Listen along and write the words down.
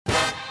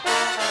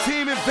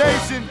Team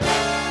Invasion.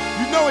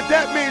 You know what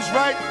that means,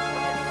 right?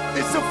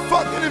 It's a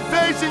fucking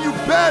invasion, you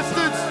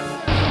bastards!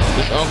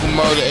 It's Uncle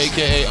Murder,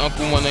 aka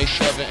Uncle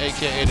 187,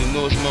 aka the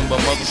newest member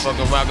of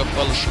motherfucking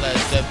Rockefeller /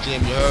 Def Jam,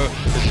 you heard?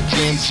 It's a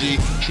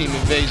TMG, Team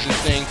Invasion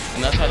thing,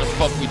 and that's how the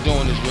fuck we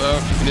doing this, you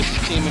heard? And this is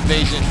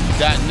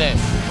TeamInvasion.net.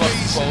 Fuck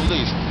the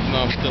police, you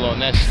know I'm still on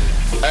that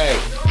shit.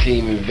 Hey,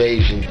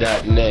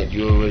 TeamInvasion.net,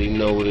 you already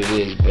know what it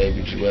is,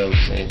 baby. Joel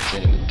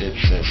Santana,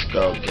 Dipset,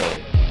 Skull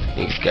Gang.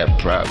 Niggas got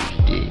problems,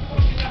 dude.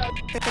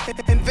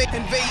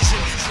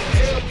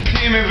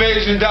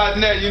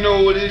 TeamInvasion.net, you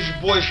know what it is,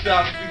 your boy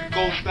Style Speaker,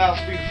 Gold Style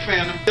Speaker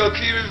Phantom. Yo,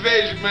 Team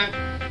Invasion, man.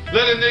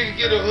 Let a nigga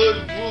get a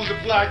hood rules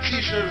apply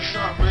t-shirt or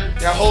something, man.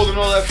 Y'all holding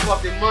all that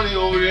fucking money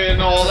over there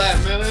and all that,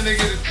 man. Let a nigga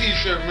get a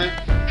t-shirt, man.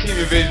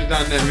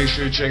 TeamInvasion.net, make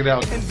sure you check it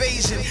out.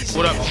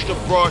 What up, it's the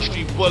Broad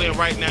Street Bully, and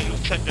right now you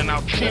checking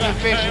out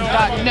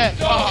TeamInvasion.net.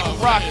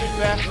 Rock it,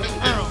 man.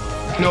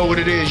 You know what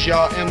it is,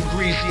 y'all. M.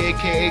 Greasy,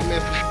 aka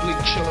Memphis Bleak,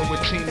 chillin' with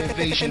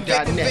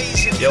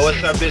TeamInvasion.net. Yo,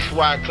 what's up? It's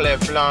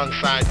Wyclef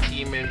alongside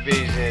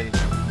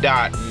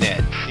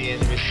TeamInvasion.net.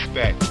 Seeing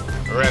respect,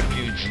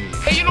 refugees.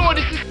 Hey, you know what?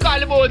 This is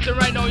Calibote, and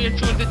right now you're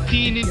tuned to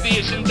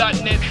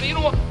TeamInvasion.net. So you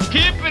know what?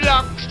 Keep it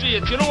locked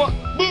straight. You know what?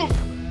 Boom!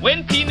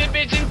 When Team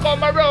Invasion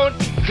come around,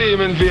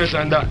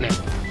 TeamInvasion.net.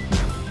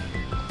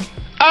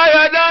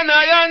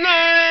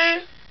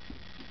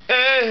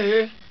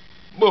 Hey.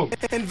 Boom.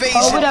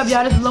 Oh, what up,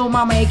 y'all? This is Lil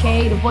Mama,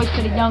 aka the voice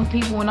to the young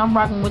people, and I'm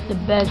rocking with the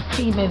best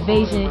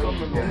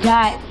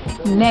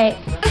TeamInvasion.net.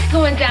 What's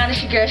going down?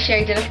 It's your girl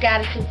Sherry Dennis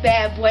Goddess, a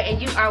bad boy,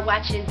 and you are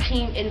watching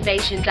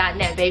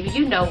TeamInvasion.net, baby.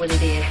 You know what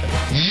it is.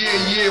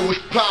 Yeah, what's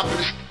poppin'?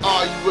 It's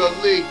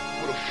RULE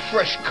with a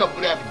fresh cup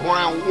of that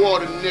brown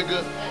water,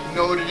 nigga. You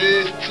know what it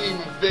is?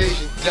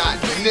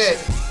 TeamInvasion.net.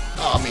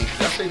 Oh, I mean, did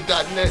I say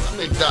 .net? I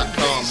mean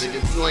 .com, nigga.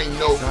 If you ain't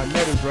know.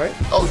 .net is right.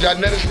 Oh,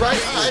 .net is right?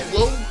 Alright,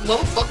 well,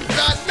 motherfucking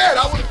 .net.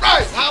 I was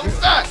right. How was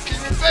that? Team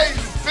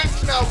Invasion,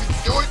 bitch. Now we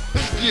do it.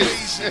 Let's get it.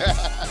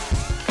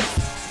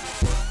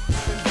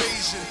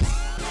 Invasion.